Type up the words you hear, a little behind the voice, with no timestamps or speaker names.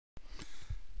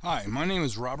Hi, my name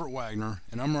is Robert Wagner,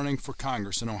 and I'm running for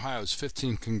Congress in Ohio's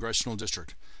 15th Congressional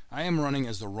District. I am running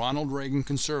as the Ronald Reagan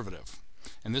Conservative,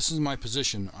 and this is my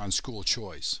position on school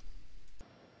choice.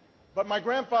 But my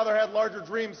grandfather had larger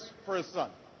dreams for his son.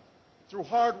 Through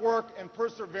hard work and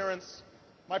perseverance,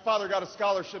 my father got a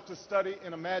scholarship to study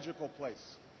in a magical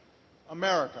place,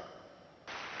 America.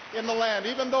 In the land,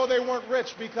 even though they weren't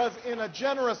rich, because in a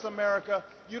generous America,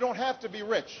 you don't have to be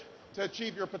rich to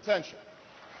achieve your potential.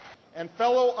 And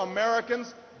fellow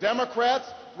Americans,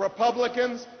 Democrats,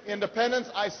 Republicans,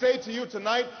 Independents, I say to you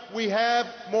tonight, we have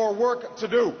more work to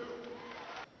do.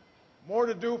 More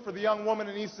to do for the young woman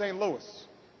in East St. Louis,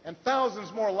 and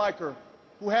thousands more like her,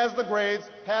 who has the grades,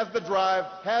 has the drive,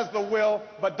 has the will,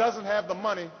 but doesn't have the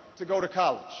money to go to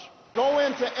college. Go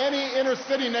into any inner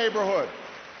city neighborhood,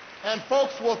 and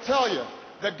folks will tell you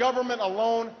that government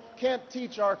alone can't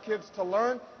teach our kids to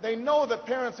learn. They know that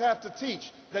parents have to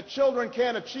teach, that children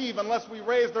can't achieve unless we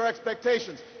raise their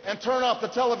expectations and turn off the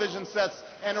television sets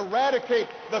and eradicate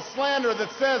the slander that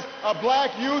says a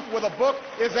black youth with a book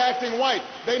is acting white.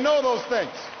 They know those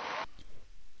things.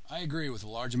 I agree with a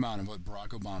large amount of what Barack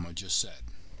Obama just said.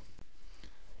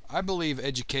 I believe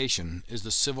education is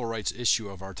the civil rights issue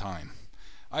of our time.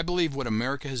 I believe what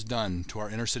America has done to our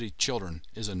inner city children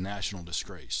is a national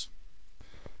disgrace.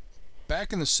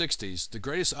 Back in the 60s, the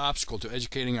greatest obstacle to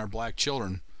educating our black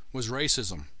children was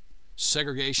racism,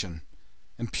 segregation,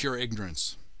 and pure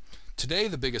ignorance. Today,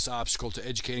 the biggest obstacle to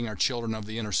educating our children of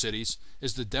the inner cities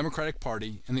is the Democratic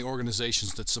Party and the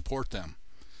organizations that support them.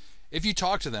 If you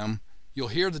talk to them, you'll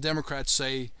hear the Democrats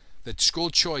say that school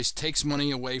choice takes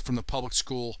money away from the public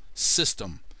school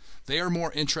system. They are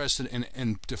more interested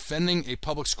in defending a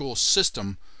public school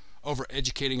system over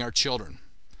educating our children.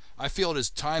 I feel it is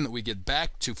time that we get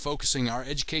back to focusing our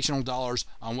educational dollars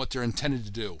on what they're intended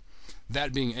to do,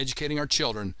 that being educating our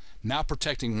children, not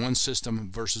protecting one system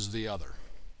versus the other.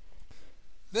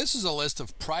 This is a list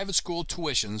of private school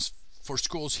tuitions for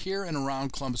schools here and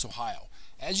around Columbus, Ohio.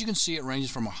 As you can see, it ranges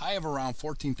from a high of around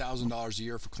 $14,000 a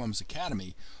year for Columbus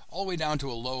Academy all the way down to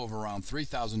a low of around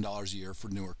 $3,000 a year for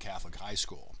Newark Catholic High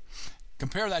School.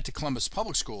 Compare that to Columbus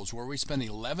Public Schools, where we spend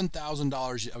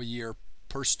 $11,000 a year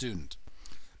per student.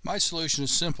 My solution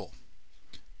is simple.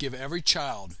 Give every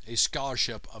child a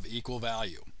scholarship of equal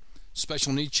value.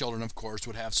 Special needs children, of course,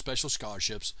 would have special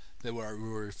scholarships that will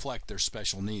reflect their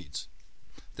special needs.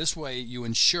 This way, you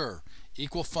ensure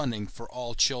equal funding for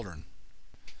all children.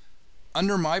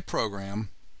 Under my program,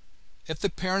 if the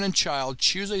parent and child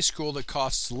choose a school that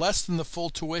costs less than the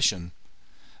full tuition,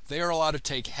 they are allowed to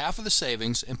take half of the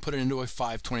savings and put it into a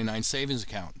 529 savings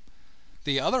account.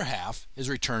 The other half is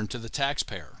returned to the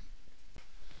taxpayer.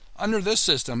 Under this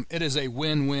system, it is a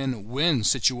win-win-win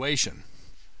situation.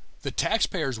 The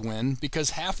taxpayers win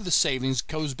because half of the savings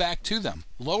goes back to them,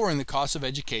 lowering the cost of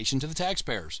education to the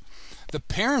taxpayers. The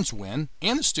parents win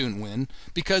and the student win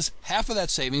because half of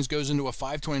that savings goes into a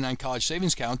 529 college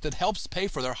savings account that helps pay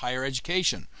for their higher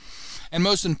education. And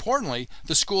most importantly,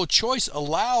 the school choice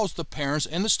allows the parents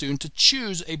and the student to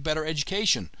choose a better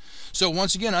education. So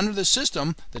once again, under this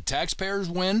system, the taxpayers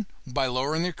win by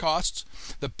lowering their costs,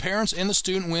 the parents and the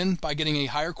student win by getting a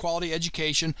higher quality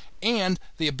education and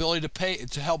the ability to pay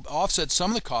to help offset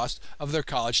some of the cost of their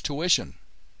college tuition.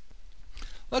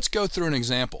 Let's go through an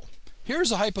example.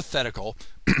 Here's a hypothetical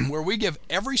where we give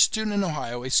every student in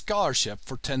Ohio a scholarship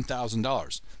for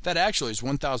 $10,000. That actually is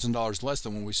 $1,000 less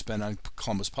than what we spend on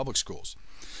Columbus Public Schools.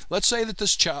 Let's say that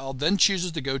this child then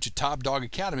chooses to go to Top Dog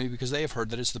Academy because they have heard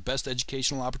that it's the best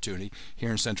educational opportunity here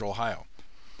in Central Ohio.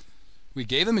 We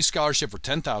gave them a scholarship for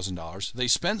 $10,000. They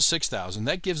spent $6,000.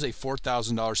 That gives a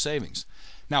 $4,000 savings.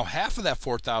 Now half of that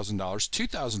 $4,000,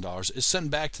 $2,000, is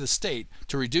sent back to the state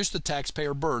to reduce the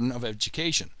taxpayer burden of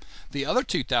education. The other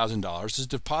 $2,000 is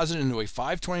deposited into a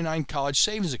 529 college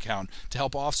savings account to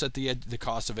help offset the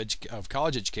cost of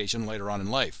college education later on in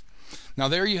life. Now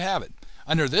there you have it.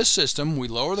 Under this system, we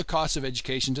lower the cost of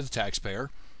education to the taxpayer,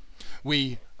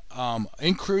 we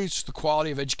increase the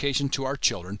quality of education to our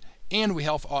children, and we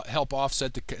help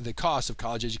offset the cost of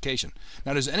college education.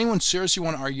 Now, does anyone seriously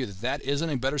want to argue that that isn't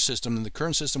a better system than the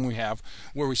current system we have,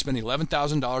 where we spend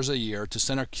 $11,000 a year to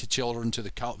send our children to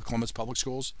the Columbus Public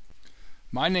Schools?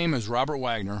 My name is Robert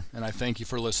Wagner, and I thank you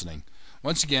for listening.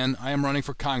 Once again, I am running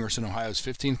for Congress in Ohio's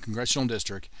 15th Congressional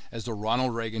District as the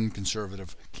Ronald Reagan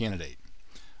Conservative candidate.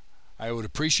 I would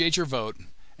appreciate your vote,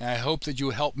 and I hope that you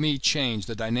will help me change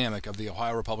the dynamic of the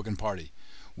Ohio Republican Party.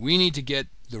 We need to get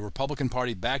the Republican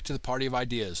Party back to the party of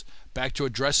ideas, back to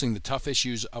addressing the tough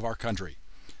issues of our country.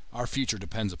 Our future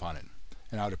depends upon it,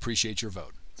 and I would appreciate your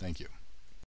vote. Thank you.